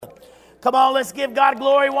Come on, let's give God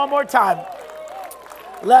glory one more time.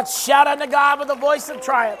 Let's shout unto God with a voice of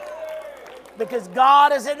triumph. Because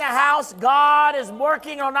God is in the house. God is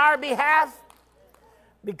working on our behalf.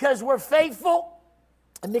 Because we're faithful.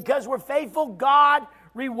 And because we're faithful, God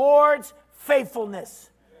rewards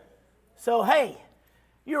faithfulness. So, hey,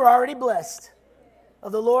 you're already blessed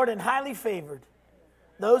of the Lord and highly favored.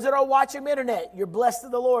 Those that are watching the internet, you're blessed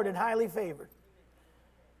of the Lord and highly favored.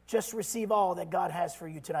 Just receive all that God has for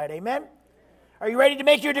you tonight. Amen? Are you ready to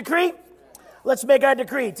make your decree? Let's make our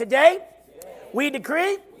decree. Today, we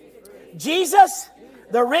decree Jesus,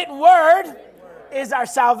 the written word, is our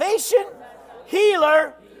salvation,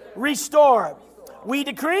 healer, restorer. We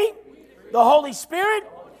decree the Holy Spirit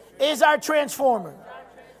is our transformer.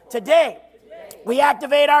 Today, we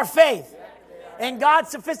activate our faith in God's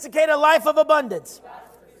sophisticated life of abundance.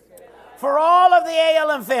 For all of the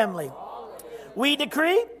ALM family, we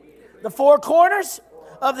decree the four corners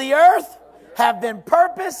of the earth have been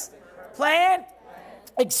purposed, planned,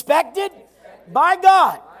 expected by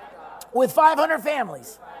God with 500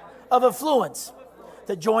 families of affluence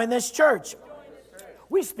to join this church.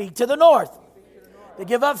 We speak to the north to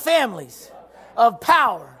give up families of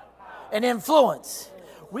power and influence.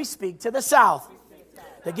 We speak to the south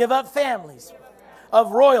to give up families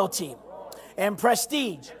of royalty and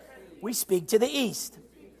prestige. We speak to the east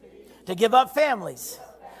to give up families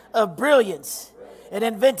of brilliance and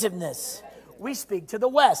inventiveness. We speak to the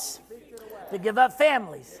west to give up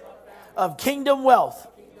families of kingdom wealth.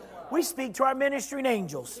 We speak to our ministering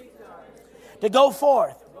angels to go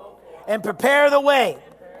forth and prepare the way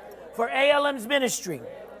for ALM's ministry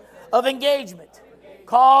of engagement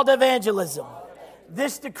called evangelism.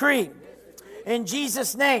 This decree in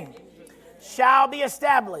Jesus' name shall be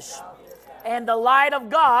established, and the light of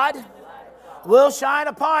God will shine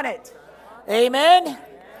upon it. Amen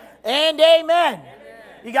and amen.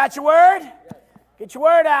 You got your word? Get your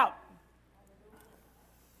word out.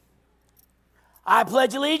 I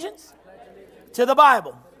pledge allegiance to the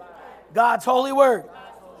Bible, God's holy word.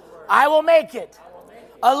 I will make it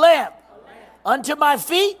a lamp unto my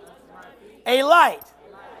feet, a light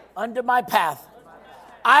unto my path.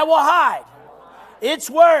 I will hide its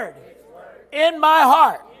word in my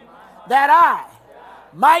heart, that I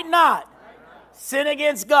might not sin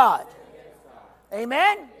against God.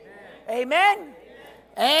 Amen, amen,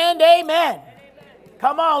 and amen.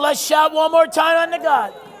 Come on, let's shout one more time unto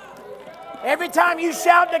God. Every time you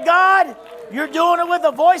shout to God, you're doing it with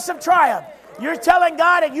a voice of triumph. You're telling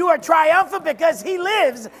God that you are triumphant because He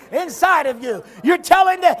lives inside of you. You're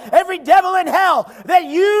telling every devil in hell that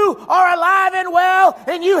you are alive and well,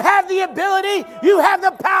 and you have the ability, you have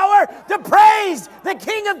the power to praise the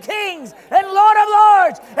King of Kings and Lord of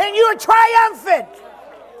Lords, and you are triumphant.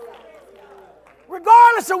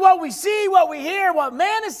 Regardless of what we see, what we hear, what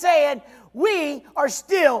man is saying, we are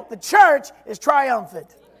still, the church is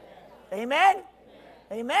triumphant. Amen?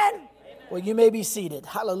 Amen? Well, you may be seated.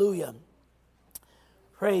 Hallelujah.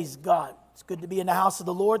 Praise God. It's good to be in the house of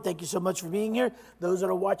the Lord. Thank you so much for being here. Those that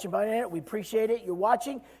are watching by internet, we appreciate it. You're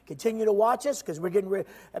watching. Continue to watch us, because we're getting ready.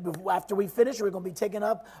 After we finish, we're going to be taking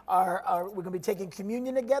up we're going to be taking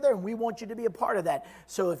communion together, and we want you to be a part of that.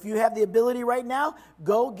 So if you have the ability right now,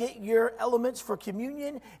 go get your elements for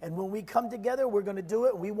communion, and when we come together, we're going to do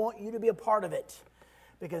it. We want you to be a part of it,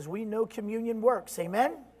 because we know communion works.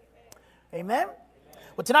 Amen? Amen?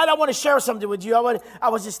 Well, tonight I want to share something with you. I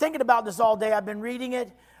was just thinking about this all day. I've been reading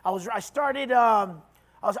it. Last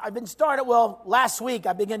week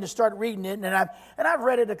I began to start reading it, and I've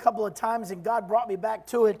read it a couple of times, and God brought me back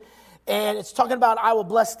to it, and it's talking about I will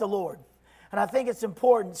bless the Lord. And I think it's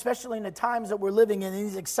important, especially in the times that we're living in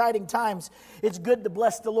these exciting times, it's good to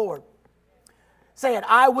bless the Lord. Say it,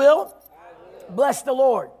 I will bless the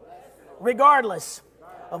Lord, regardless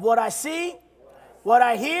of what I see, what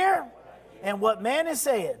I hear, and what man is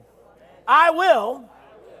saying. I will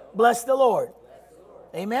bless the Lord.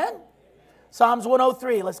 Amen? Psalms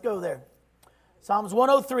 103, let's go there. Psalms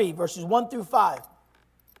 103, verses 1 through 5.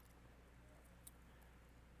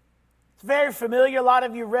 It's very familiar. A lot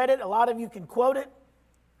of you read it. A lot of you can quote it.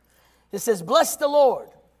 It says, bless the Lord.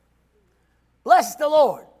 Bless the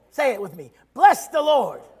Lord. Say it with me. Bless the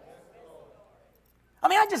Lord. I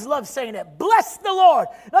mean, I just love saying that. Bless the Lord.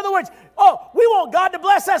 In other words, we want God to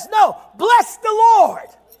bless us. No, bless the Lord.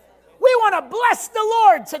 We want to bless the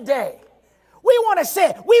Lord today. We want to say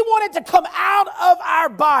it. We want it to come out of our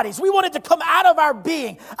bodies. We want it to come out of our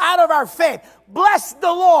being, out of our faith. Bless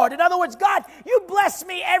the Lord. In other words, God, you bless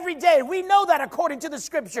me every day. We know that according to the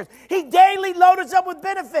scriptures. He daily loads us up with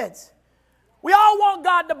benefits. We all want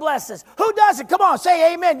God to bless us. Who doesn't? Come on,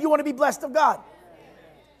 say amen. You want to be blessed of God.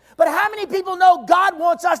 But how many people know God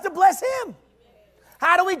wants us to bless him?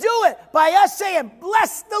 How do we do it? By us saying,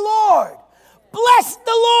 bless the Lord. Bless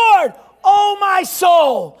the Lord, O my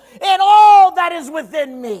soul, and all that is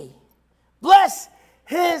within me. Bless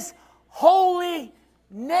his holy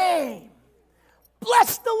name.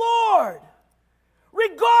 Bless the Lord.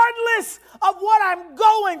 Regardless of what I'm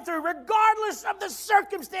going through, regardless of the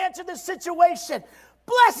circumstance or the situation,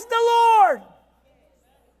 bless the Lord.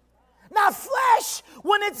 Now, flesh,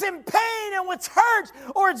 when it's in pain and when it's hurt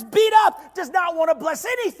or it's beat up, does not want to bless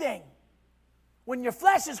anything when your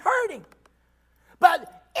flesh is hurting. But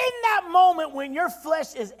in that moment when your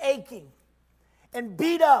flesh is aching and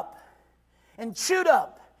beat up and chewed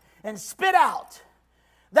up and spit out,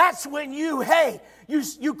 that's when you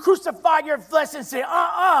crucify your flesh and say,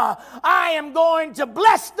 I am going to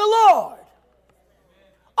bless the Lord.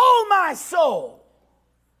 Oh, my soul,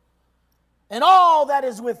 and all that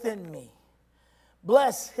is within me.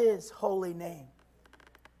 Bless his holy name.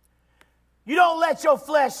 You don't let your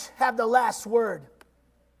flesh have the last word.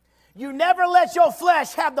 You never let your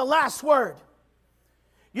flesh have the last word.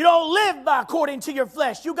 You don't live according to your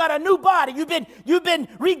flesh. You got a new body. You've been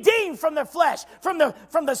redeemed from the flesh, from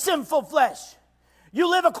the sinful flesh. You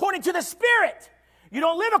live according to the Spirit. You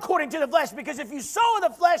don't live according to the flesh, because if you sow in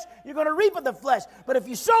the flesh, you're going to reap of the flesh. But if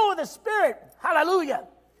you sow in the Spirit, hallelujah,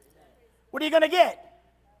 what are you going to get?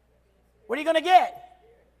 What are you going to get?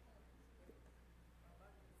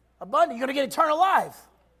 Abundant. You're going to get eternal life.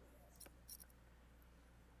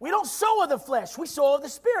 We don't sow of the flesh. We sow of the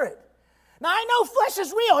Spirit. Now, I know flesh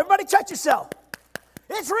is real. Everybody touch yourself.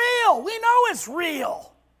 It's real. We know it's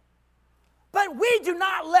real. But we do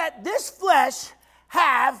not let this flesh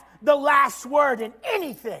have the last word in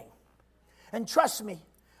anything. And trust me,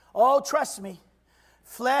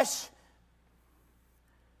 flesh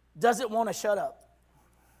doesn't want to shut up.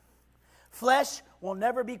 Flesh will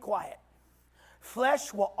never be quiet.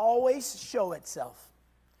 Flesh will always show itself.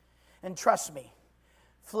 And trust me,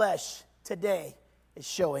 flesh today is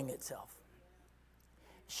showing itself.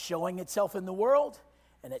 It's showing itself in the world,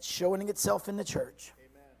 and it's showing itself in the church.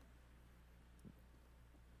 Amen.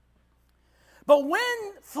 But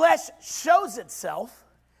when flesh shows itself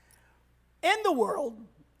in the world,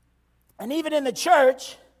 and even in the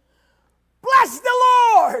church, bless the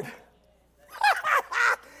Lord.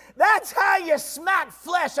 That's how you smack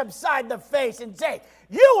flesh upside the face and say,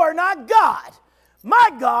 you are not God. My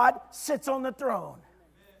God sits on the throne.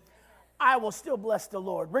 I will still bless the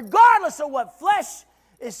Lord, regardless of what flesh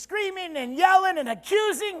is screaming and yelling and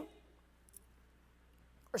accusing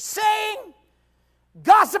or saying,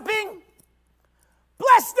 gossiping.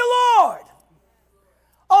 Bless the Lord,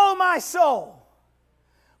 oh my soul.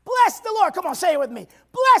 Bless the Lord. Come on, say it with me.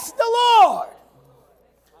 Bless the Lord,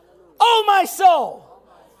 oh my soul,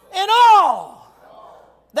 and all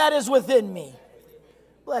that is within me.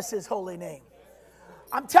 Bless his holy name.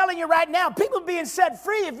 I'm telling you right now, people are being set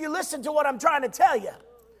free if you listen to what I'm trying to tell you.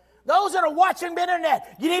 Those that are watching the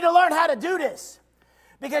internet, you need to learn how to do this.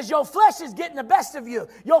 Because your flesh is getting the best of you.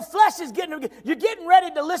 Your flesh is you're getting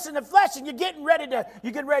ready to listen to flesh, and you're getting ready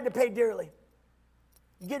to pay dearly.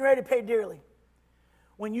 You're getting ready to pay dearly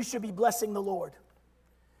when you should be blessing the Lord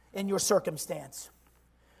in your circumstance.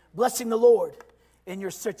 Blessing the Lord in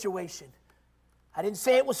your situation. I didn't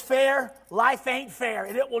say it was fair. Life ain't fair,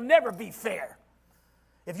 and it will never be fair.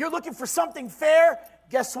 If you're looking for something fair,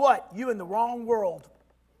 guess what? You're in the wrong world.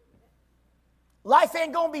 Life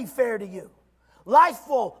ain't going to be fair to you. Life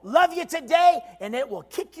will love you today, and it will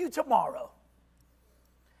kick you tomorrow.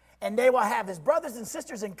 And they will have his brothers and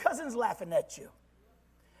sisters and cousins laughing at you,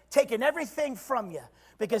 taking everything from you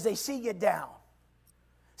because they see you down.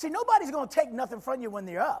 See, nobody's going to take nothing from you when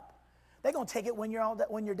they're up. They're going to take it when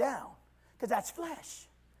you're down, because that's flesh.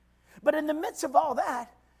 But in the midst of all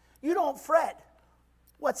that, you don't fret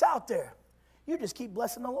what's out there. You just keep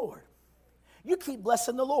blessing the Lord. You keep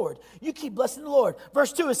blessing the Lord. You keep blessing the Lord.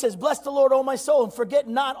 Verse 2, it says, bless the Lord, O my soul, and forget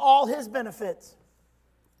not all his benefits,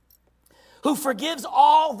 who forgives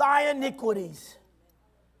all thy iniquities,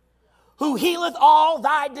 who healeth all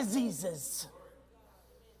thy diseases.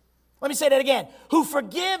 Let me say that again. Who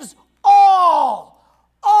forgives all,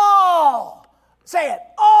 say it,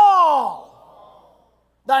 all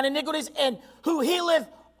thine iniquities, and who healeth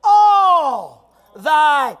all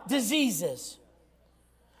thy diseases.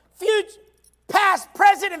 Past,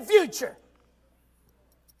 present, and future.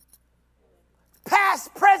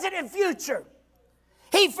 Past, present, and future.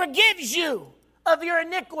 He forgives you of your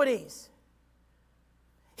iniquities.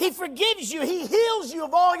 He forgives you. He heals you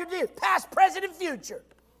of all your diseases. Past, present, and future.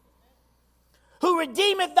 Who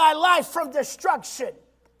redeemeth thy life from destruction.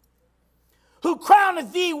 who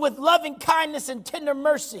crowneth thee with loving kindness and tender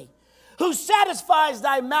mercy, who satisfies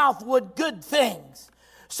thy mouth with good things,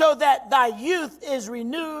 so that thy youth is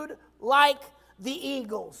renewed like the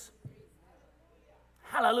eagles.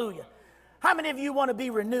 Hallelujah. How many of you want to be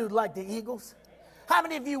renewed like the eagles? How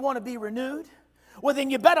many of you want to be renewed? Well, then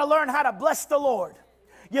you better learn how to bless the Lord.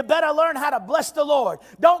 You better learn how to bless the Lord.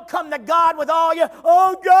 Don't come to God with all your,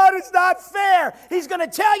 oh, God, it's not fair. He's going to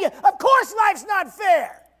tell you, of course life's not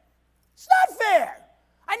fair. It's not fair.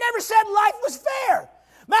 I never said life was fair.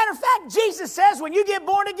 Matter of fact, Jesus says when you get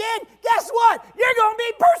born again, guess what? You're going to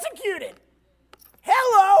be persecuted.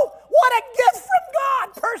 Hello, what a gift from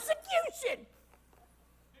God, persecution.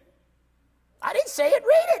 I didn't say it,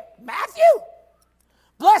 read it, Matthew.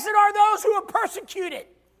 Blessed are those who are persecuted.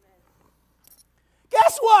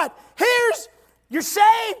 Guess what? You're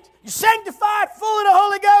saved, you're sanctified, full of the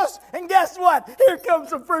Holy Ghost, and guess what? Here comes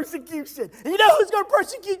some persecution. And you know who's going to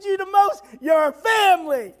persecute you the most? Your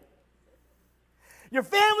family. Your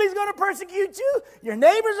family's going to persecute you. Your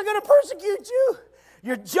neighbors are going to persecute you.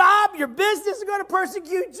 Your job, your business is going to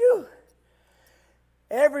persecute you.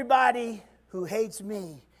 Everybody who hates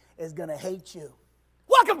me is going to hate you.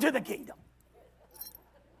 Welcome to the kingdom.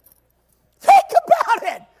 Think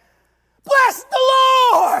about it. Bless the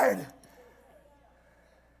Lord.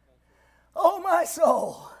 Oh, my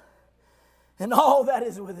soul, and all that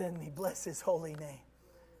is within me, bless his holy name.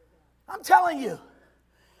 I'm telling you,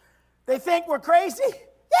 they think we're crazy.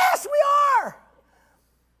 Yes, we are.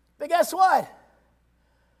 But guess what?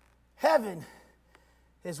 Heaven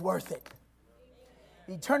is worth it.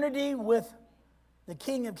 Eternity with the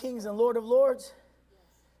King of Kings and Lord of Lords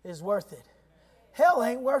is worth it. Hell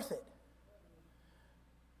ain't worth it.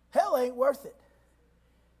 Hell ain't worth it.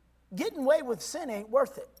 Getting away with sin ain't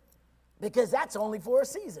worth it, because that's only for a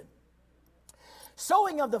season.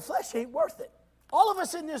 Sowing of the flesh ain't worth it. All of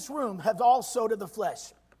us in this room have all sowed of the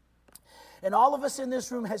flesh. And all of us in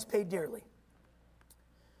this room has paid dearly.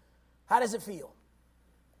 How does it feel?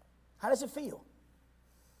 How does it feel?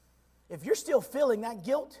 If you're still feeling that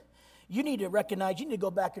guilt, you need to recognize, you need to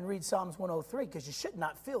go back and read Psalms 103, because you should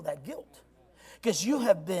not feel that guilt. Because you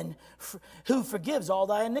have been, who forgives all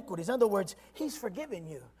thy iniquities. In other words, he's forgiven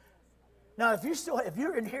you. Now, if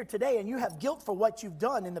you're in here today and you have guilt for what you've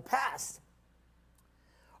done in the past,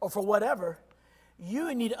 or for whatever,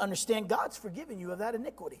 you need to understand God's forgiven you of that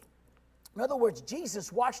iniquity. In other words,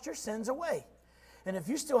 Jesus washed your sins away. And if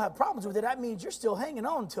you still have problems with it, that means you're still hanging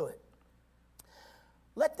on to it.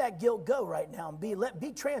 Let that guilt go right now and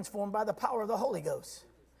be transformed by the power of the Holy Ghost.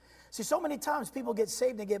 See, so many times people get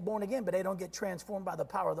saved and get born again, but they don't get transformed by the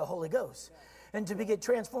power of the Holy Ghost. And to get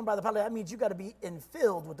transformed by the power, that means you got to be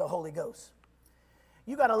filled with the Holy Ghost.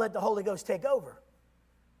 You got to let the Holy Ghost take over.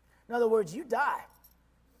 In other words, you die.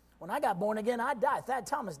 When I got born again, I died. Thad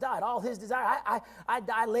Thomas died. All his desire.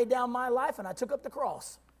 I laid down my life and I took up the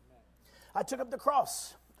cross. I took up the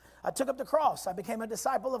cross. I took up the cross. I became a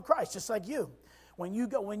disciple of Christ, just like you. When you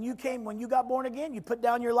got born again, you put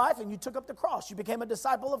down your life and you took up the cross. You became a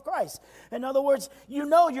disciple of Christ. In other words, you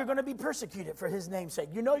know you're going to be persecuted for his name's sake.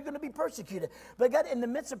 You know you're going to be persecuted. But God, in the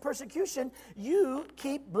midst of persecution, you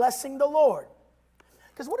keep blessing the Lord.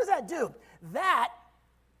 Because what does that do? That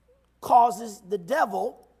causes the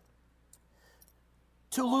devil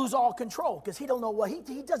to lose all control, because he don't know what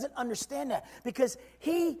he doesn't understand that, because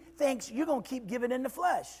he thinks you're going to keep giving in the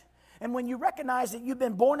flesh. And when you recognize that you've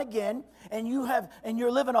been born again and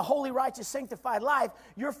you're living a holy, righteous, sanctified life,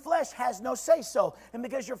 your flesh has no say-so. And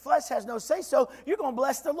because your flesh has no say-so, you're going to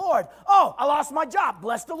bless the Lord. Oh, I lost my job.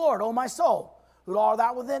 Bless the Lord, oh my soul. With all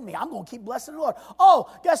that within me, I'm going to keep blessing the Lord.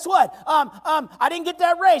 Oh, guess what? I didn't get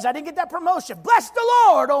that raise. I didn't get that promotion. Bless the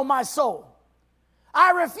Lord, oh my soul.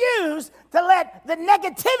 I refuse to let the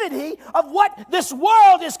negativity of what this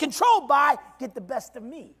world is controlled by get the best of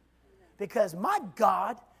me, because my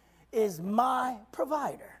God is my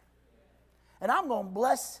provider. And I'm going to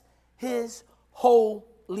bless his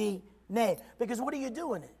holy name. Because what are you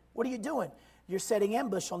doing? What are you doing? You're setting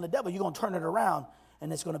ambush on the devil. You're going to turn it around,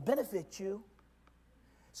 and it's going to benefit you.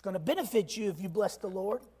 It's going to benefit you if you bless the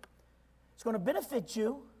Lord. It's going to benefit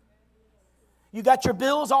you. You got your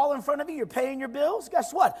bills all in front of you. You're paying your bills.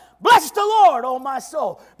 Guess what? Bless the Lord, oh my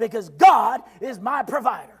soul, because God is my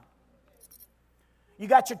provider. You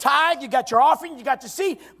got your tithe, you got your offering, you got your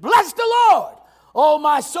seed. Bless the Lord, oh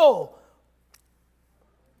my soul.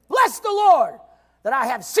 Bless the Lord that I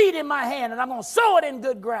have seed in my hand and I'm going to sow it in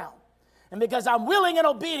good ground. And because I'm willing and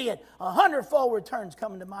obedient, 100-fold returns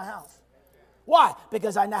coming to my house. Why?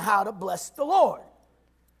 Because I know how to bless the Lord.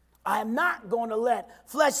 I am not going to let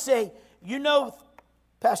flesh say, you know,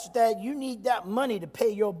 Pastor Thad, you need that money to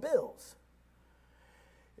pay your bills.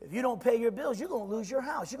 If you don't pay your bills, you're going to lose your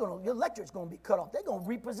house. Your electric's going to be cut off. They're going to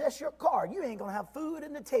repossess your car. You ain't going to have food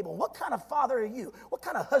in the table. What kind of father are you? What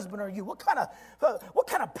kind of husband are you? What kind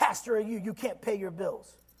of pastor are you? You can't pay your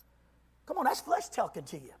bills. Come on, that's flesh talking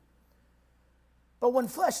to you. But when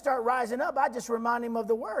flesh start rising up, I just remind him of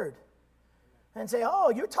the word and say,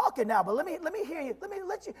 oh, you're talking now, but let me hear you.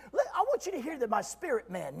 I want you to hear that my spirit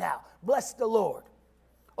man now. Bless the Lord,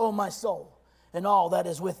 oh my soul, and all that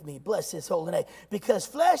is with me. Bless his holy name. Because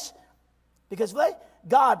flesh,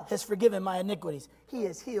 God has forgiven my iniquities. He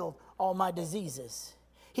has healed all my diseases.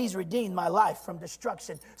 He's redeemed my life from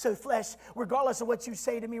destruction. So flesh, regardless of what you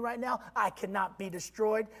say to me right now, I cannot be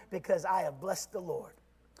destroyed because I have blessed the Lord.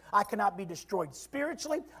 I cannot be destroyed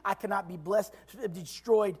spiritually. I cannot be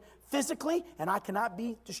destroyed physically. And I cannot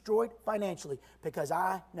be destroyed financially because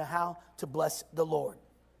I know how to bless the Lord.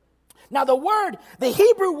 Now the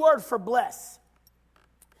Hebrew word for bless,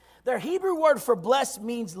 their Hebrew word for bless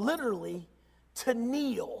means literally to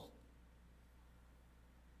kneel.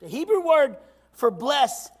 The Hebrew word for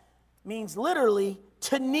bless means literally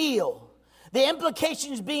to kneel. The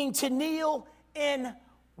implications being to kneel in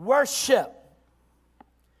worship.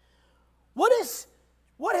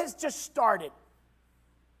 What has just started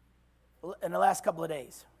in the last couple of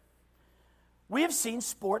days? We have seen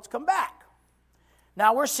sports come back.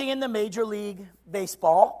 Now we're seeing the Major League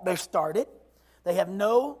Baseball. They started. They have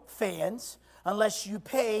no fans unless you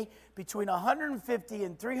pay between $150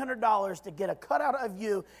 and $300 to get a cutout of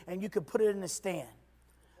you, and you can put it in the stand.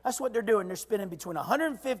 That's what they're doing. They're spending between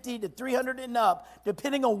 $150 to $300 and up,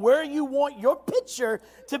 depending on where you want your picture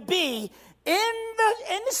to be in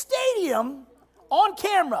the stadium on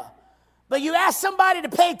camera. But you ask somebody to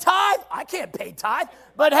pay tithe, I can't pay tithe.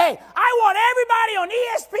 But hey, I want everybody on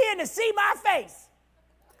ESPN to see my face.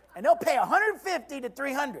 And they'll pay $150 to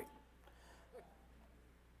 $300.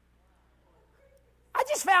 I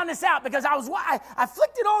just found this out because I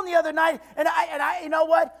flicked it on the other night, and I you know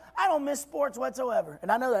what? I don't miss sports whatsoever.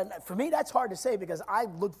 And I know that for me that's hard to say because I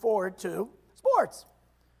look forward to sports.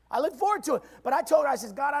 I look forward to it. But I told her, I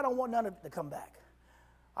said, God, I don't want none of it to come back.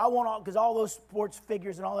 I want all, because all those sports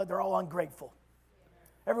figures and all that, they're all ungrateful.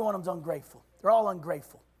 Every one of them's ungrateful. They're all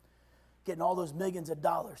ungrateful. Getting all those millions of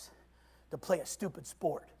dollars to play a stupid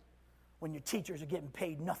sport when your teachers are getting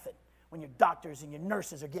paid nothing. When your doctors and your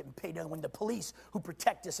nurses are getting paid, and when the police who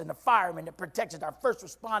protect us and the firemen that protect us, our first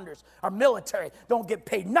responders, our military, don't get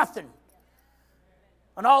paid nothing.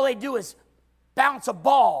 And all they do is bounce a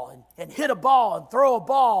ball and hit a ball and throw a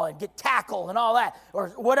ball and get tackled and all that, or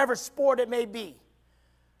whatever sport it may be.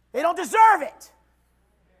 They don't deserve it.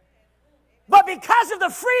 But because of the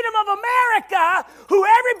freedom of America, who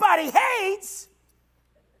everybody hates,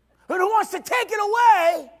 who wants to take it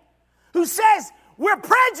away, who says, we're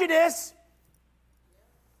prejudiced.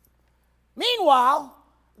 Meanwhile,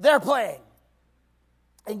 they're playing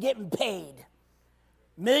and getting paid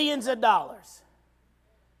millions of dollars.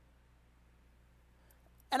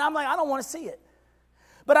 And I'm like, I don't want to see it.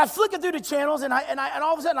 But I flicking through the channels, and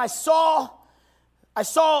all of a sudden I saw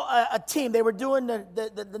a team. They were doing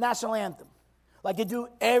the national anthem, like they do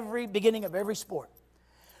every beginning of every sport.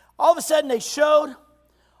 All of a sudden they showed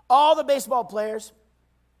all the baseball players,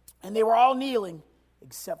 and they were all kneeling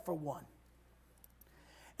except for one.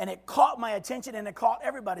 And it caught my attention, and it caught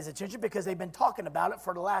everybody's attention because they've been talking about it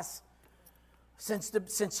for the last,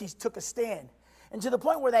 since he took a stand. And to the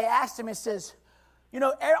point where they asked him, it says, you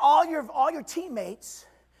know, all your teammates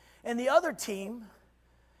and the other team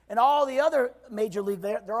and all the other major league,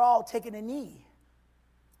 they're all taking a knee.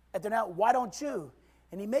 And they're not, why don't you?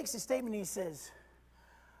 And he makes a statement, he says,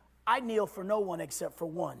 I kneel for no one except for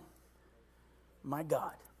one, my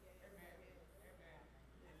God.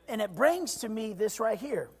 And it brings to me this right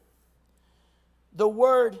here. The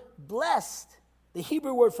word blessed, the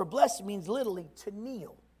Hebrew word for blessed means literally to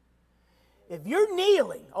kneel. If you're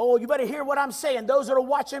kneeling, oh, you better hear what I'm saying. Those that are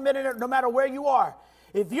watching, no matter where you are.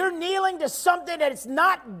 If you're kneeling to something that is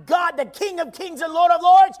not God, the King of Kings and Lord of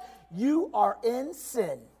Lords, you are in sin.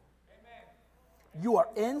 Amen. You are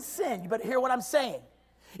in sin. You better hear what I'm saying.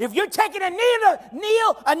 If you're taking a knee to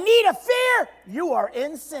kneel, a knee to fear, you are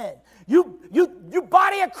in sin. You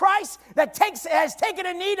body of Christ that has taken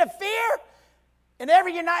a knee to fear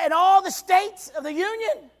in all the states of the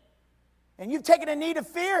union, and you've taken a knee to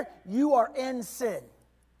fear, you are in sin.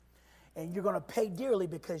 And you're going to pay dearly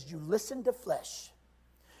because you listen to flesh.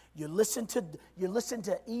 You listen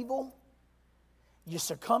to evil. You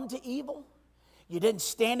succumb to evil. You didn't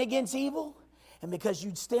stand against evil. And because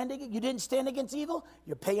you didn't stand against evil,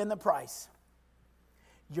 you're paying the price.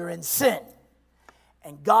 You're in sin.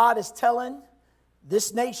 And God is telling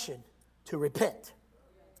this nation to repent.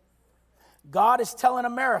 God is telling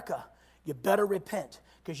America, you better repent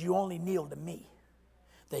because you only kneel to me.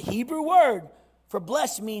 The Hebrew word for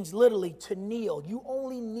bless means literally to kneel. You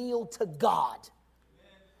only kneel to God.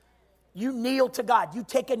 You kneel to God. You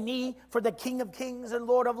take a knee for the King of Kings and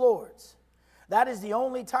Lord of Lords. That is the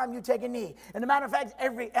only time you take a knee. And as a matter of fact,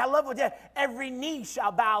 every knee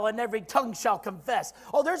shall bow and every tongue shall confess.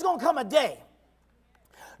 Oh, there's going to come a day.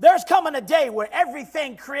 There's coming a day where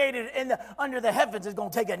everything created under the heavens is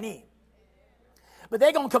going to take a knee. But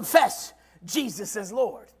they're going to confess Jesus is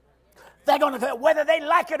Lord. They're going to, whether they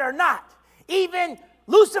like it or not, even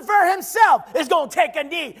Lucifer himself is going to take a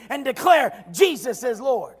knee and declare Jesus is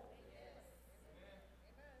Lord.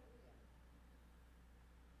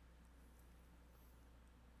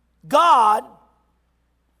 God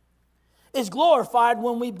is glorified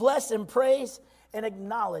when we bless and praise and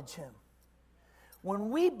acknowledge him.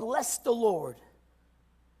 When we bless the Lord,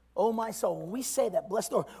 oh my soul, when we say that, bless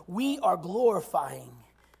the Lord, we are glorifying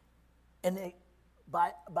and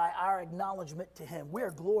by our acknowledgement to him. We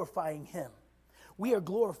are glorifying him. We are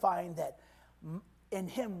glorifying that in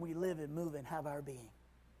him we live and move and have our being.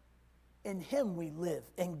 In him we live.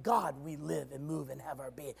 In God we live and move and have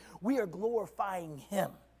our being. We are glorifying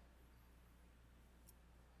him.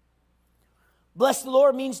 Bless the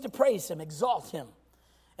Lord means to praise him, exalt him,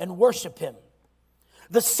 and worship him.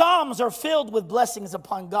 The Psalms are filled with blessings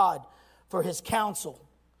upon God for his counsel,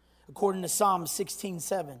 according to Psalm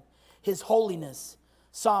 16:7. His holiness,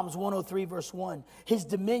 Psalms 103, verse 1. His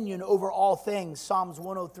dominion over all things, Psalms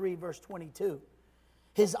 103, verse 22.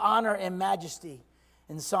 His honor and majesty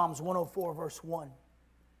in Psalms 104, verse 1.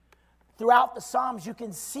 Throughout the Psalms, you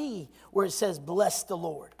can see where it says, bless the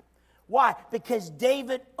Lord. Why? Because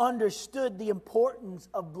David understood the importance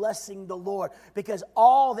of blessing the Lord. Because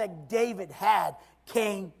all that David had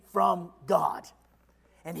came from God.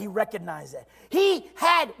 And he recognized that. He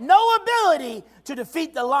had no ability to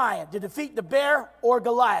defeat the lion, to defeat the bear or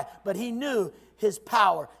Goliath. But he knew his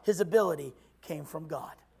power, his ability came from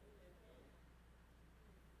God.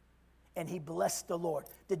 And he blessed the Lord.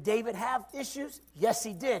 Did David have issues? Yes,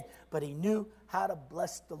 he did. But he knew how to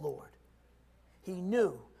bless the Lord. He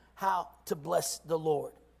knew how to bless the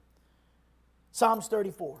Lord. Psalms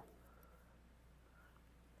 34.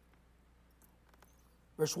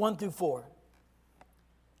 Verse 1 through 4.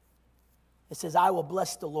 It says, I will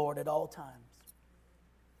bless the Lord at all times.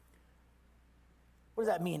 What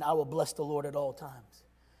does that mean? I will bless the Lord at all times.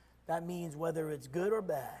 That means whether it's good or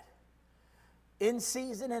bad, in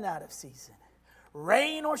season and out of season,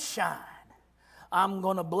 rain or shine, I'm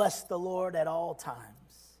going to bless the Lord at all times.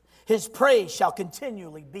 His praise shall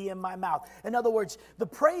continually be in my mouth. In other words, the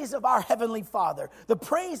praise of our Heavenly Father, the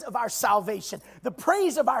praise of our salvation, the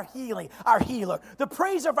praise of our healing, our healer, the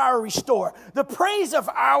praise of our restorer, the praise of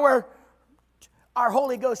our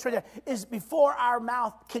Holy Ghost is before our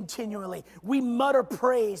mouth continually. We mutter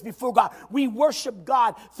praise before God. We worship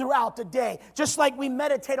God throughout the day. Just like we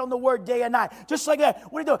meditate on the word day and night. Just like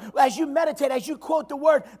that. What do you do? As you meditate, as you quote the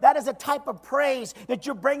word, that is a type of praise that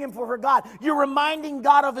you're bringing before God. You're reminding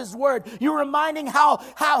God of his word. You're reminding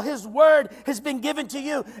how his word has been given to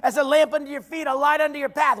you as a lamp under your feet, a light under your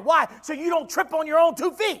path. Why? So you don't trip on your own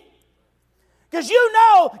 2 feet. Because you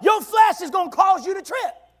know your flesh is going to cause you to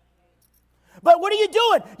trip. But what are you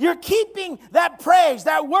doing? You're keeping that praise,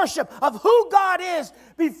 that worship of who God is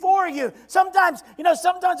before you. Sometimes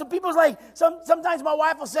when people's like, sometimes my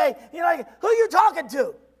wife will say, who are you talking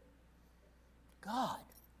to? God.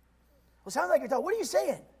 Well, sounds like you're talking. What are you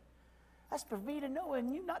saying? That's for me to know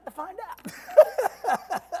and you not to find out.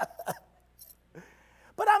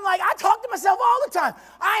 But I'm like, I talk to myself all the time.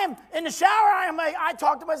 I am in the shower. I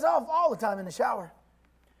talk to myself all the time in the shower.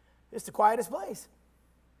 It's the quietest place.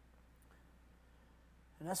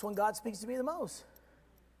 And that's when God speaks to me the most.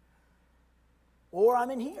 Or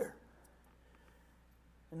I'm in here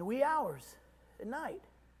in the wee hours at night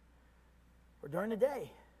or during the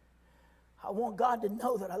day. I want God to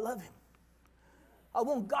know that I love him. I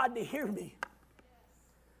want God to hear me.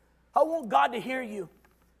 I want God to hear you.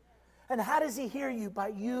 And how does he hear you? By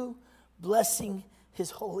you blessing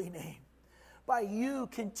his holy name. By you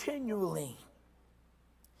continually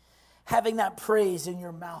having that praise in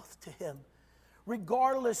your mouth to him.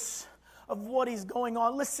 Regardless of what is going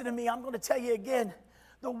on. Listen to me, I'm going to tell you again.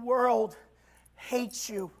 The world hates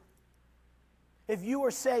you. If you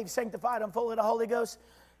are saved, sanctified, and full of the Holy Ghost,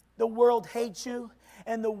 the world hates you,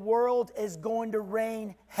 and the world is going to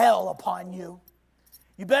rain hell upon you.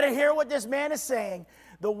 You better hear what this man is saying.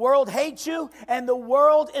 The world hates you, and the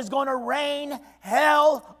world is going to rain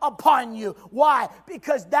hell upon you. Why?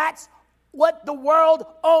 Because that's what the world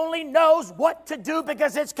only knows what to do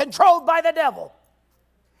because it's controlled by the devil.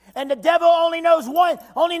 And the devil only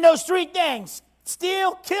knows three things: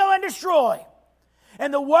 steal, kill, and destroy.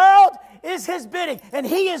 And the world is his bidding. And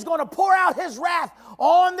he is going to pour out his wrath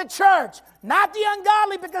on the church. Not the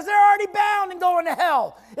ungodly, because they're already bound and going to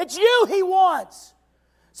hell. It's you he wants.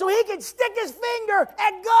 So he can stick his finger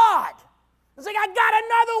at God. It's like, I got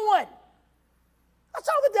another one. That's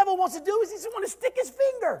all the devil wants to do, is he just wants to stick his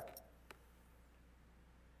finger.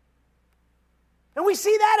 And we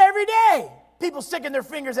see that every day. People sticking their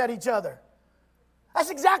fingers at each other. That's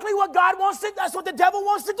exactly what God wants to, that's what the devil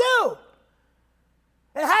wants to do.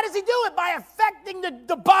 And how does he do it? By affecting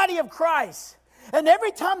the body of Christ. And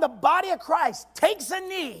every time the body of Christ takes a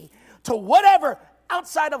knee to whatever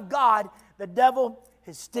outside of God, the devil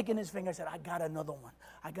is sticking his finger and said, I got another one.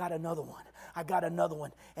 I got another one. I got another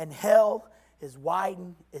one. And hell is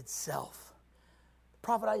widening itself. The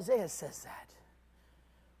prophet Isaiah says that.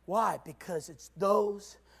 Why? Because it's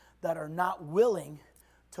those that are not willing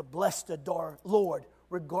to bless the Lord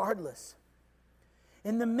regardless.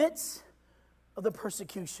 In the midst of the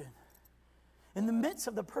persecution,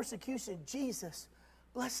 Jesus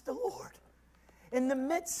blessed the Lord. In the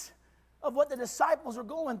midst of what the disciples were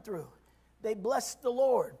going through, they blessed the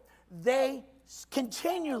Lord. They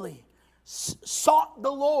continually sought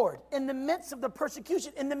the Lord. In the midst of the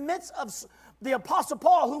persecution, in the midst of the Apostle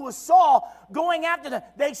Paul, who was Saul, going after them,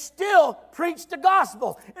 they still preached the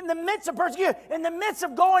gospel. In the midst of persecution, in the midst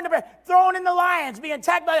of going to thrown in the lions, being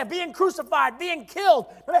attacked by them, being crucified, being killed,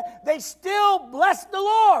 they still blessed the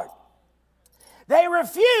Lord. They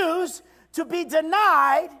refused to be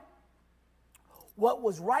denied what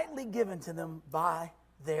was rightly given to them by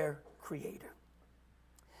their Creator.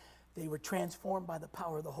 They were transformed by the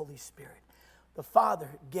power of the Holy Spirit. The Father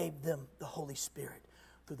gave them the Holy Spirit.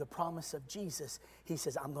 Through the promise of Jesus, he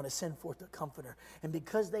says, I'm going to send forth the Comforter. And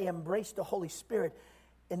because they embraced the Holy Spirit,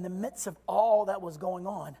 in the midst of all that was going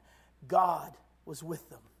on, God was with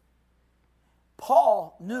them.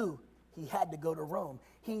 Paul knew he had to go to Rome.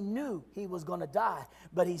 He knew he was going to die,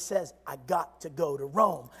 but he says, I got to go to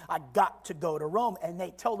Rome. I got to go to Rome. And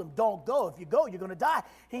they told him, don't go. If you go, you're going to die.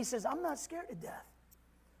 He says, I'm not scared of death.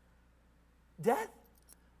 Death,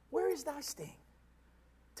 where is thy sting?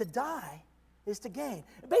 To die is to gain.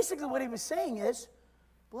 Basically what he was saying is,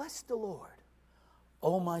 bless the Lord,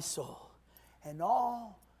 O my soul, and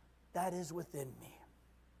all that is within me.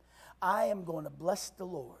 I am going to bless the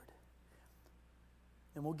Lord.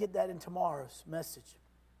 And we'll get that in tomorrow's message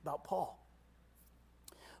about Paul.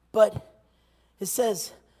 But it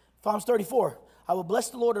says, Psalms 34, I will bless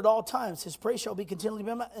the Lord at all times. His praise shall be continually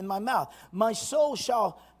in my mouth. My soul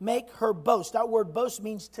shall make her boast. That word boast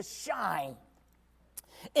means to shine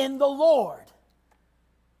in the Lord.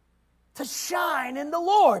 To shine in the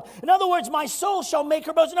Lord. In other words, my soul shall make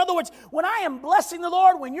her boast. In other words, when I am blessing the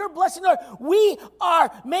Lord, when you're blessing the Lord, we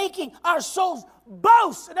are making our souls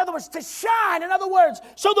boast. In other words, to shine. In other words,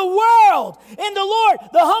 so the world in the Lord,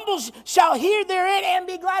 the humble shall hear therein and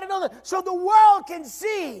be glad and know that. So the world can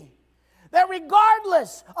see that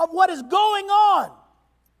regardless of what is going on,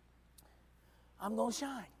 I'm going to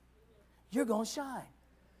shine. You're going to shine.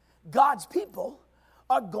 God's people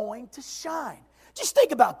are going to shine. Just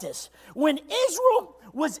think about this. When Israel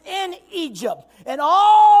was in Egypt and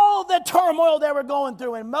all the turmoil they were going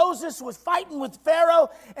through, and Moses was fighting with Pharaoh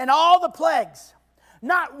and all the plagues,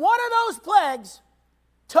 not one of those plagues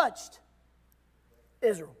touched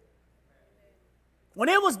Israel. When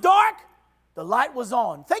it was dark, the light was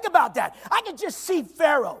on. Think about that. I could just see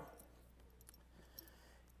Pharaoh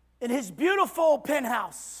in his beautiful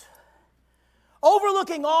penthouse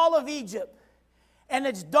overlooking all of Egypt, and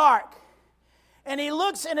it's dark. And he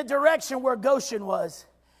looks in a direction where Goshen was,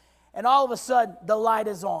 and all of a sudden, the light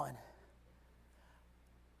is on.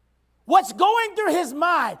 What's going through his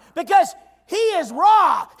mind? Because he is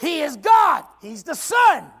Ra, he is God, he's the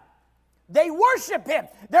sun. They worship him.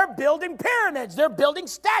 They're building pyramids, they're building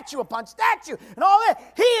statue upon statue, and all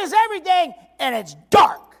that. He is everything, and it's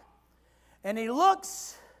dark. And he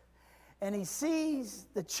looks, and he sees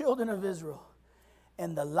the children of Israel,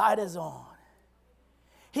 and the light is on.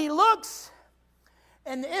 He looks,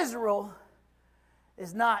 and Israel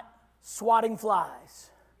is not swatting flies,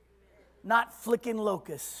 not flicking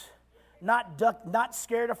locusts, not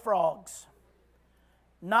scared of frogs,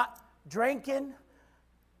 not drinking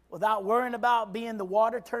without worrying about being the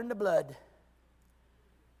water turned to blood.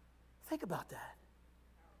 Think about that.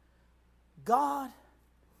 God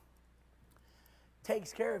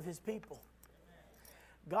takes care of his people.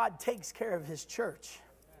 God takes care of his church,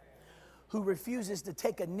 who refuses to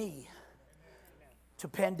take a knee to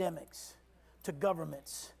pandemics, to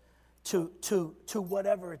governments, to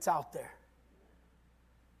whatever it's out there.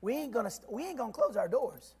 We ain't gonna close our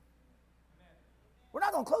doors. We're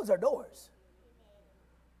not going to close our doors.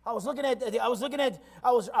 I have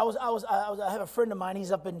a friend of mine,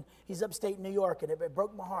 he's upstate New York, and it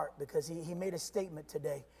broke my heart because he made a statement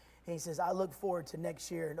today. And he says, I look forward to next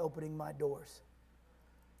year and opening my doors.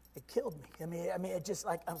 It killed me. I mean, it just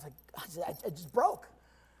like, I just broke.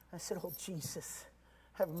 I said, oh, Jesus,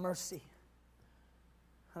 have mercy.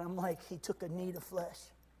 And I'm like, he took a knee to flesh.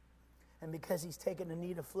 And because he's taken a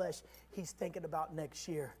knee to flesh, he's thinking about next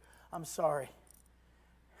year. I'm sorry.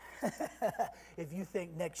 If you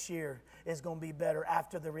think next year is going to be better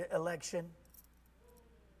after the election,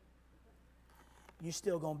 you're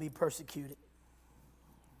still going to be persecuted.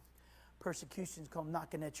 Persecution's come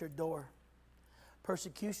knocking at your door.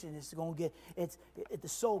 Persecution is going to get, the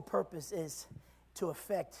sole purpose is to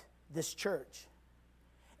affect this church.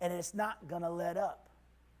 And it's not going to let up.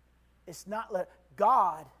 It's not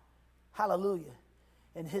God, hallelujah,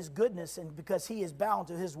 in his goodness, and because he is bound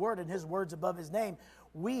to his word and his words above his name,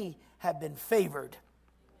 we have been favored.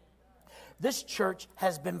 This church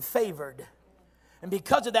has been favored. And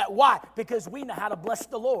because of that, why? Because we know how to bless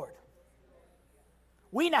the Lord.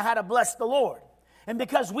 We know how to bless the Lord. And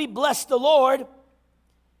because we bless the Lord,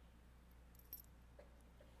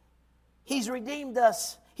 he's redeemed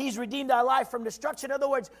us. He's redeemed our life from destruction. In other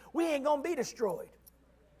words, we ain't going to be destroyed.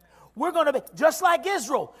 We're going to be just like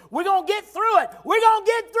Israel. We're going to get through it. We're going to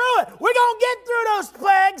get through it. We're going to get through those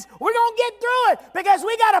plagues. We're going to get through it because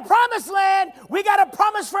we got a promised land. We got a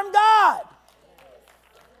promise from God.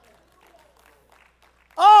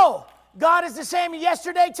 Oh, God is the same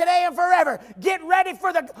yesterday, today, and forever. Get ready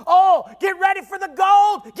for the gold. Get ready for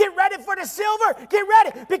the silver. Get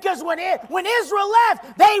ready. Because when Israel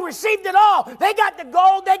left, they received it all. They got the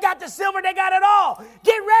gold, they got the silver, they got it all.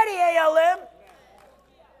 Get ready, ALM.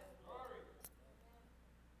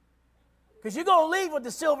 Because you're going to leave with the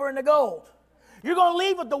silver and the gold. You're going to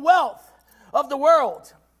leave with the wealth of the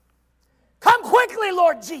world. Come quickly,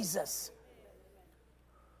 Lord Jesus.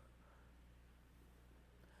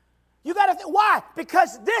 You got to why?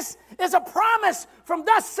 Because this is a promise from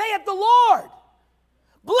thus saith the Lord.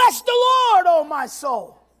 Bless the Lord, O my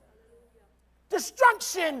soul.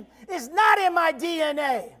 Destruction is not in my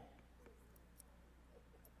DNA.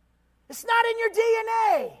 It's not in your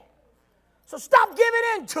DNA. So stop giving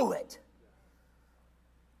into it.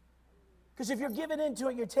 Because if you're giving into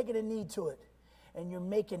it, you're taking a knee to it. And you're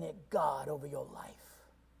making it God over your life.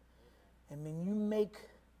 And when you make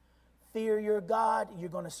fear your God, you're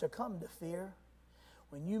going to succumb to fear.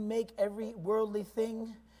 When you make every worldly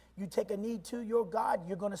thing you take a knee to your God,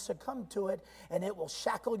 you're going to succumb to it. And it will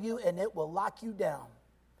shackle you and it will lock you down.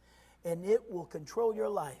 And it will control your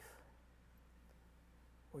life.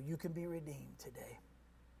 Where you can be redeemed today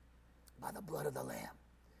by the blood of the Lamb.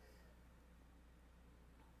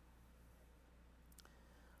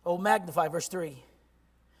 Oh, magnify, verse 3.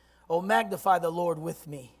 Oh, magnify the Lord with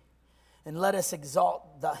me, and let us exalt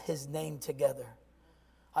his name together.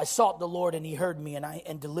 I sought the Lord, and he heard me,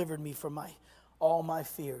 and delivered me from all my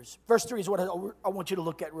fears. Verse 3 is what I want you to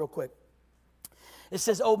look at real quick. It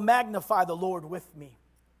says, oh, magnify the Lord with me.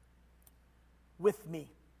 With me.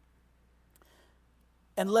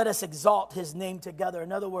 And let us exalt his name together.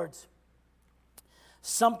 In other words,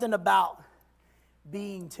 something about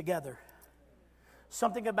being together.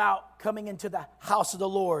 Something about coming into the house of the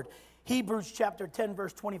Lord. Hebrews chapter 10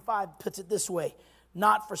 verse 25 puts it this way.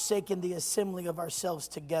 Not forsaking the assembling of ourselves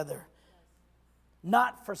together.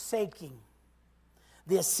 Not forsaking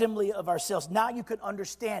the assembly of ourselves. Now you can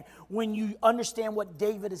understand. When you understand what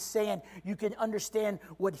David is saying, you can understand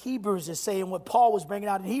what Hebrews is saying, what Paul was bringing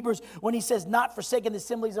out in Hebrews when he says not forsaking the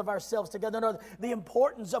assemblies of ourselves together. No, the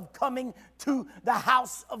importance of coming to the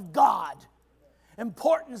house of God.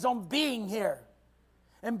 Importance on being here.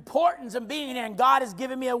 Importance of being here. And God has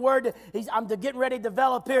given me a word. I'm getting ready to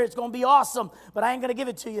develop here. It's going to be awesome. But I ain't going to give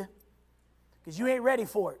it to you. Because you ain't ready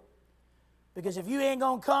for it. Because if you ain't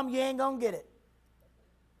going to come, you ain't going to get it.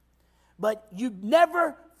 But you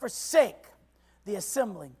never forsake the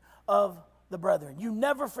assembling of the brethren. You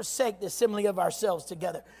never forsake the assembly of ourselves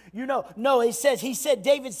together. You know, no,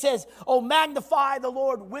 David says, oh, magnify the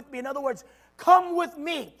Lord with me. In other words, come with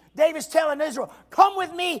me. David's telling Israel, come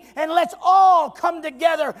with me and let's all come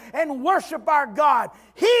together and worship our God.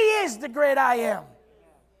 He is the great I am.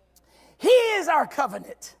 He is our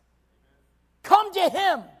covenant. Come to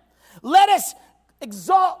him. Let us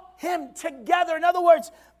exalt him together. In other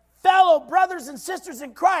words, fellow brothers and sisters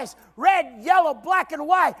in Christ, red, yellow, black, and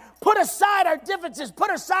white, put aside our differences,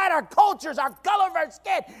 put aside our cultures, our color of our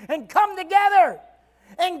skin, and come together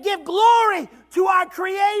and give glory to our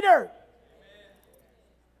Creator.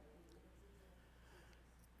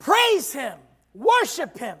 Praise him.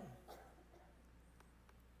 Worship him.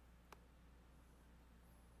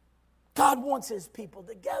 God wants his people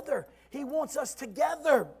together. He wants us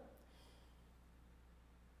together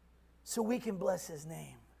so we can bless his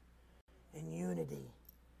name in unity.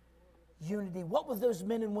 Unity. What were those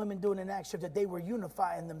men and women doing in Acts chapter? They were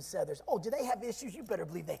unifying themselves. Oh, did they have issues? You better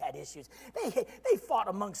believe they had issues. They fought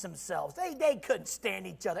amongst themselves. They couldn't stand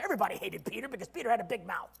each other. Everybody hated Peter because Peter had a big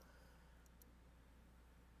mouth.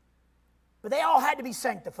 But they all had to be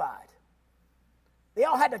sanctified. They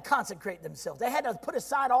all had to consecrate themselves. They had to put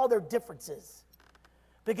aside all their differences.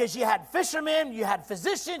 Because you had fishermen, you had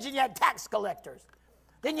physicians, and you had tax collectors.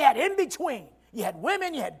 Then you had in between. You had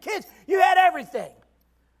women, you had kids, you had everything.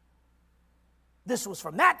 This was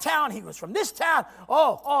from that town, he was from this town.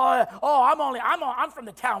 I'm from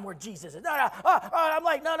the town where Jesus is. I'm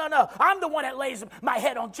like, no. I'm the one that lays my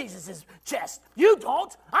head on Jesus' chest. You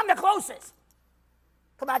don't. I'm the closest.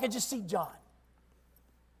 Come on, I can just see John.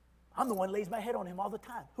 I'm the one that lays my head on him all the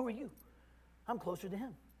time. Who are you? I'm closer to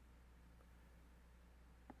him.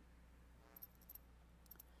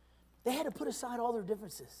 They had to put aside all their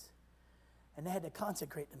differences. And they had to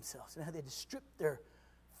consecrate themselves. And they had to strip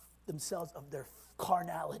themselves of their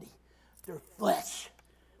carnality, their flesh.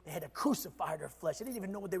 They had to crucify their flesh. They didn't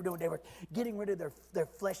even know what they were doing. They were getting rid of their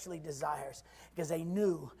fleshly desires because they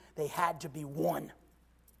knew they had to be one.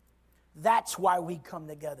 That's why we come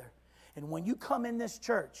together. And when you come in this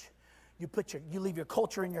church, you leave your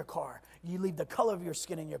culture in your car. You leave the color of your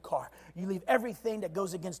skin in your car. You leave everything that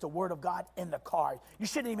goes against the Word of God in the car. You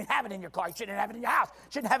shouldn't even have it in your car. You shouldn't have it in your house.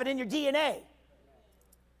 You shouldn't have it in your DNA.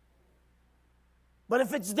 But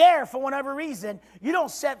if it's there for whatever reason, you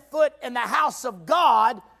don't set foot in the house of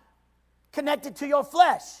God connected to your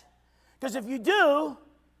flesh. Because if you do,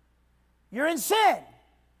 you're in sin.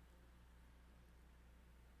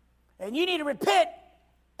 And you need to repent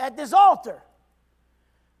at this altar.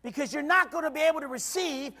 Because you're not going to be able to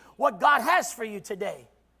receive what God has for you today.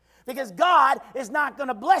 Because God is not going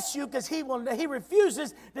to bless you because He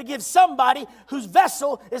refuses to give somebody whose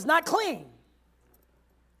vessel is not clean.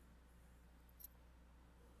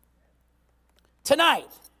 Tonight,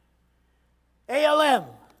 ALM,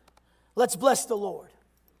 let's bless the Lord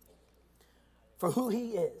for who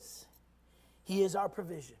He is. He is our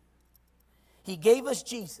provision. He gave us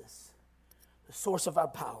Jesus, the source of our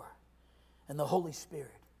power, and the Holy Spirit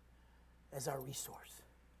as our resource.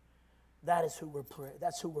 That's who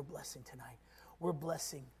we're blessing tonight. We're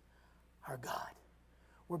blessing our God.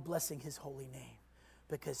 We're blessing His holy name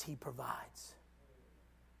because He provides.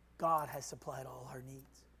 God has supplied all our needs.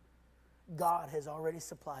 God has already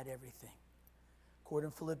supplied everything.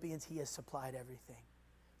 According to Philippians, He has supplied everything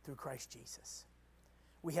through Christ Jesus.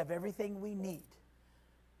 We have everything we need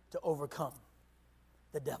to overcome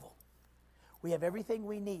the devil. We have everything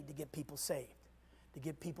we need to get people saved, to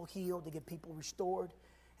get people healed, to get people restored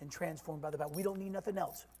and transformed by the Bible. We don't need nothing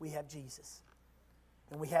else. We have Jesus.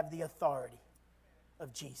 And we have the authority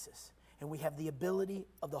of Jesus. And we have the ability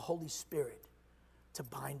of the Holy Spirit to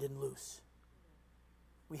bind and loose.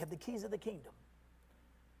 We have the keys of the kingdom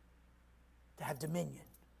to have dominion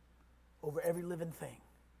over every living thing,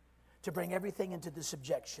 to bring everything into the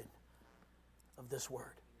subjection of this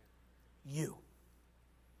word. You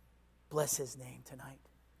bless His name tonight.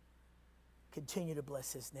 Continue to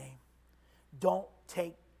bless His name. Don't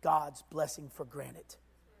take God's blessing for granted.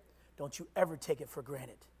 Don't you ever take it for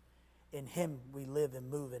granted. In Him we live and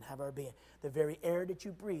move and have our being. The very air that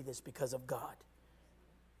you breathe is because of God.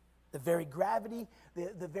 The very gravity,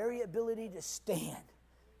 the very ability to stand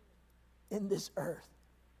in this earth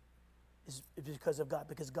is because of God,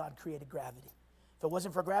 because God created gravity. If it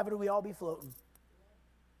wasn't for gravity, we'd all be floating.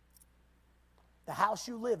 The house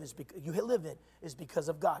you live in is because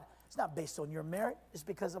of God. It's not based on your merit, it's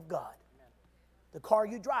because of God. The car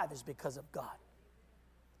you drive is because of God.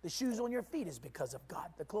 The shoes on your feet is because of God.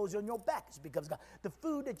 The clothes on your back is because of God. The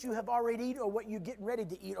food that you have already eaten or what you're getting ready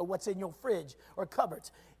to eat or what's in your fridge or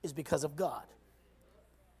cupboards is because of God.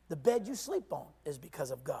 The bed you sleep on is because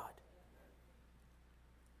of God.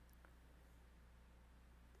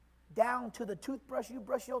 Down to the toothbrush you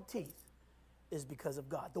brush your teeth is because of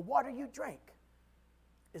God. The water you drink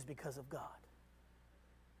is because of God.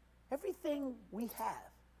 Everything we have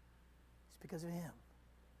is because of Him.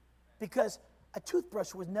 Because a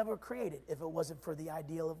toothbrush was never created if it wasn't for the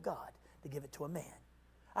ideal of God to give it to a man.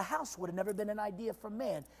 A house would have never been an idea for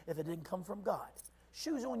man if it didn't come from God.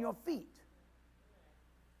 Shoes on your feet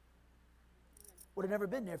would have never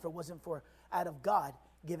been there if it wasn't for out of God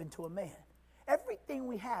given to a man. Everything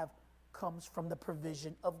we have comes from the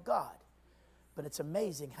provision of God. But it's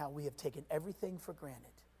amazing how we have taken everything for granted.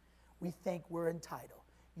 We think we're entitled.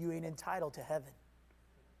 You ain't entitled to heaven.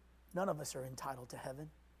 None of us are entitled to heaven.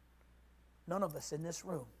 None of us in this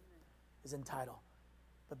room is entitled.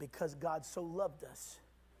 But because God so loved us,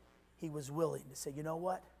 he was willing to say, you know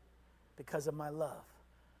what? Because of my love,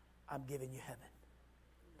 I'm giving you heaven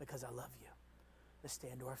because I love you. Let's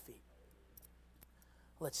stand to our feet.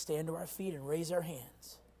 Let's stand to our feet and raise our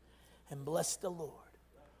hands and bless the Lord,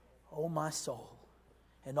 oh my soul,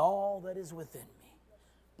 and all that is within me.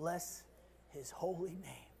 Bless his holy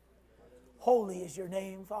name. Holy is your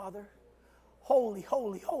name, Father. Holy,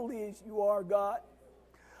 holy, holy as you are, God.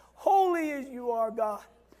 Holy as you are, God.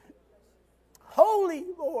 Holy,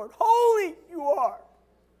 Lord, holy you are.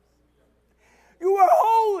 You are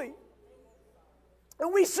holy.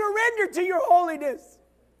 And we surrender to your holiness.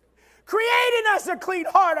 Create in us a clean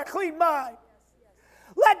heart, a clean mind.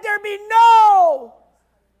 Let there be no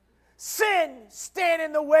sin stand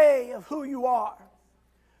in the way of who you are.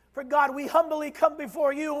 For God, we humbly come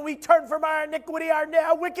before you and we turn from our iniquity,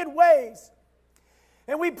 our wicked ways.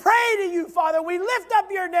 And we pray to you, Father. We lift up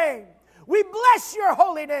your name. We bless your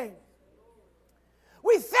holy name.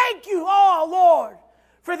 We thank you, oh Lord,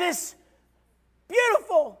 for this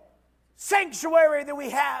beautiful sanctuary that we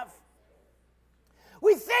have.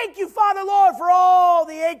 We thank you, Father, Lord, for all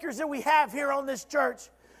the acres that we have here on this church.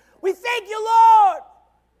 We thank you, Lord,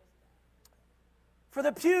 for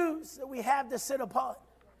the pews that we have to sit upon,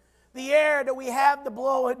 the air that we have to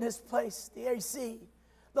blow in this place, the AC,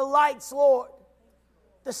 the lights, Lord,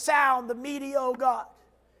 the sound, the media, oh God.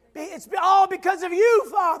 It's all because of you,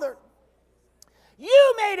 Father.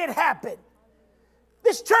 You made it happen.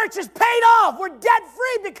 This church is paid off. We're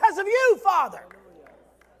debt-free because of you, Father.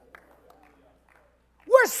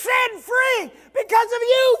 We're sin-free because of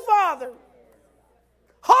you, Father.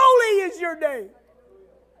 Holy is your name.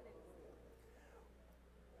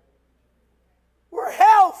 We're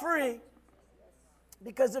hell-free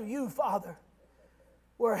because of you, Father.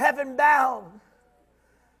 We're heaven-bound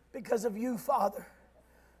because of you, Father.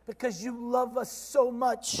 Because you love us so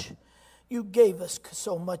much. You gave us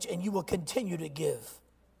so much, and you will continue to give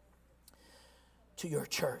to your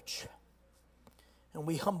church. And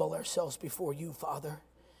we humble ourselves before you, Father,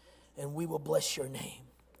 and we will bless your name.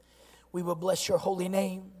 We will bless your holy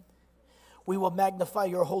name. We will magnify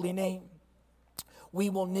your holy name. We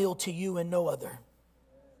will kneel to you and no other.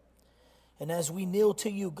 And as we kneel to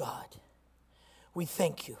you, God, we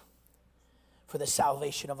thank you for the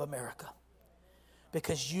salvation of America,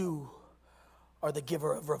 because you are the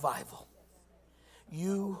giver of revival.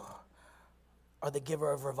 You are the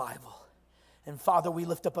giver of revival. And Father, we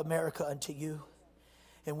lift up America unto you,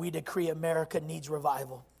 and we decree America needs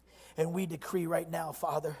revival. And we decree right now,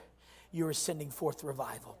 Father, you are sending forth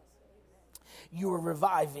revival. You are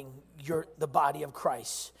reviving the body of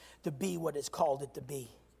Christ to be what it's called it to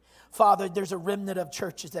be. Father, there's a remnant of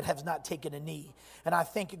churches that have not taken a knee. And I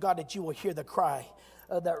thank you, God, that you will hear the cry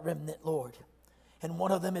of that remnant, Lord. And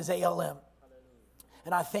one of them is ALM.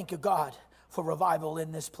 And I thank you, God, for revival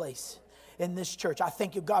in this place, in this church. I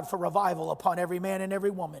thank you, God, for revival upon every man and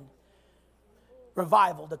every woman.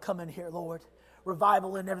 Revival to come in here, Lord.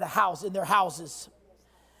 Revival in their house, in their houses,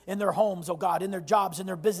 in their homes, oh God, in their jobs, in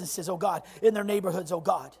their businesses, oh God, in their neighborhoods, oh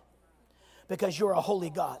God. Because you're a holy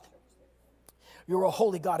God. You're a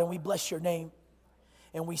holy God, and we bless your name.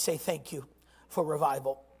 And we say thank you for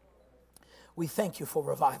revival. We thank you for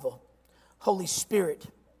revival. Holy Spirit,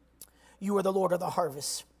 you are the Lord of the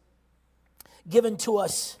harvest, given to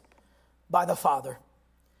us by the Father.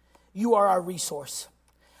 You are our resource.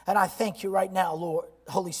 And I thank you right now, Lord,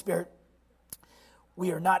 Holy Spirit.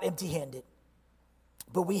 We are not empty-handed,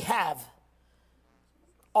 but we have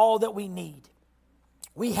all that we need.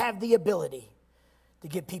 We have the ability to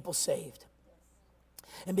get people saved.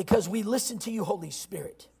 And because we listen to you, Holy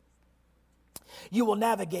Spirit, you will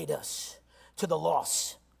navigate us to the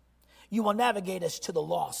lost. You will navigate us to the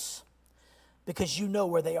lost because you know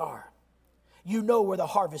where they are. You know where the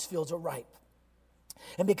harvest fields are ripe.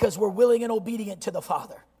 And because we're willing and obedient to the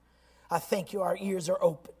Father, I thank you, our ears are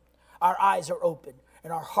open, our eyes are open,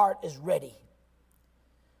 and our heart is ready.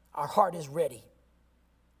 Our heart is ready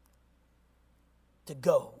to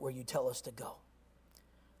go where you tell us to go.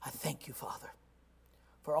 I thank you, Father,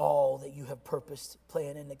 for all that you have purposed,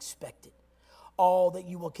 planned, and expected. All that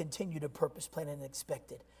you will continue to purpose, plan, and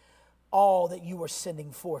expected. All that you are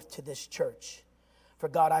sending forth to this church. For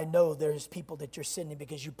God, I know there's people that you're sending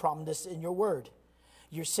because you promised us in your word.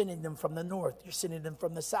 You're sending them from the north. You're sending them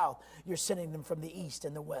from the south. You're sending them from the east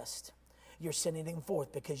and the west. You're sending them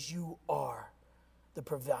forth because you are the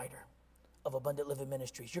provider of Abundant Living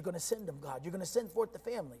Ministries. You're going to send them, God. You're going to send forth the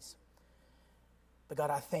families. But God,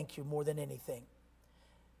 I thank you more than anything.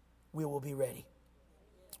 We will be ready.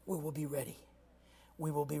 We will be ready. We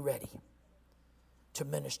will be ready to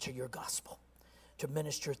minister your gospel, to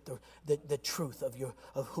minister the truth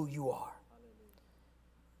of who you are.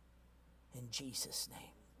 In Jesus'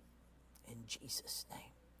 name. In Jesus' name.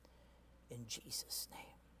 In Jesus' name.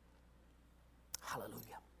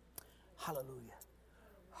 Hallelujah. Hallelujah.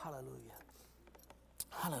 Hallelujah.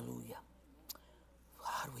 Hallelujah.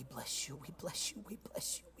 God, we bless you. We bless you. We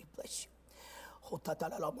bless you. We bless you.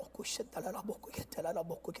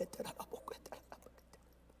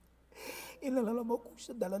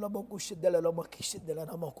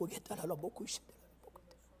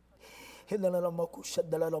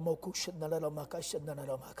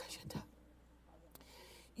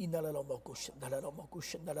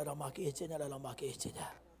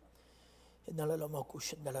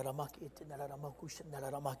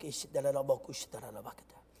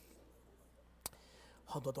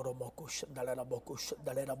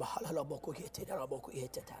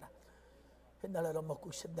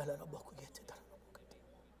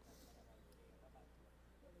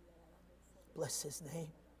 Bless his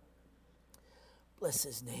name. Bless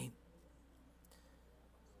his name.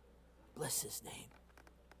 Bless his name.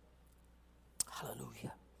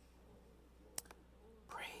 Hallelujah.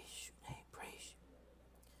 Praise your name. Praise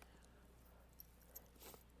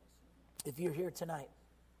you. If you're here tonight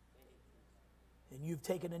and you've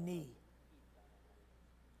taken a knee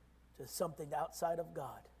to something outside of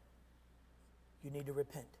God, you need to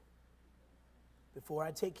repent. Before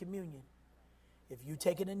I take communion, if you've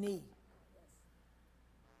taken a knee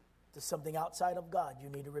to something outside of God, you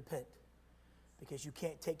need to repent. Because you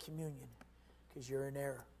can't take communion because you're in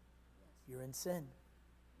error. You're in sin.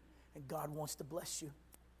 And God wants to bless you.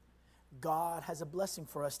 God has a blessing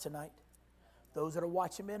for us tonight. Those that are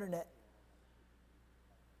watching the internet,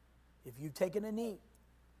 if you've taken a knee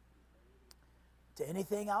to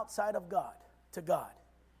anything outside of God, to God,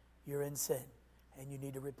 you're in sin and you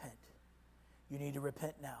need to repent. You need to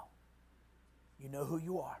repent now. You know who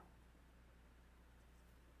you are.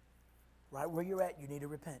 Right where you're at, you need to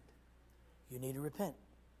repent. You need to repent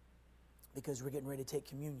because we're getting ready to take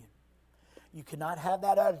communion. You cannot have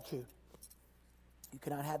that attitude. You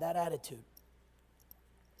cannot have that attitude.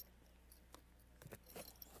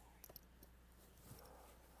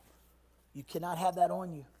 You cannot have that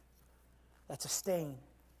on you. That's a stain.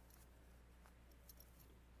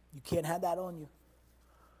 You can't have that on you.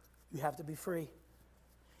 You have to be free.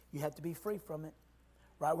 You have to be free from it.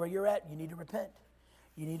 Right where you're at, you need to repent.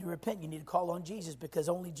 You need to repent. You need to call on Jesus because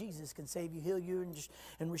only Jesus can save you, heal you,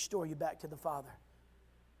 and restore you back to the Father.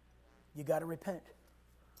 You got to repent.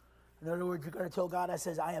 In other words, you're going to tell God,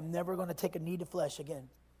 I am never going to take a knee to flesh again.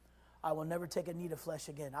 I will never take a knee to flesh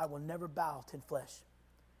again. I will never bow to flesh.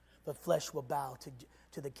 But flesh will bow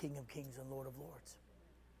to the King of Kings and Lord of Lords.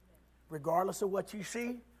 Regardless of what you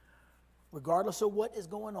see, regardless of what is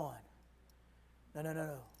going on.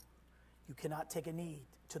 No. You cannot take a knee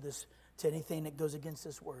to anything that goes against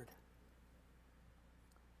this word.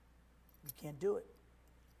 You can't do it.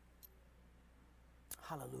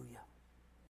 Hallelujah.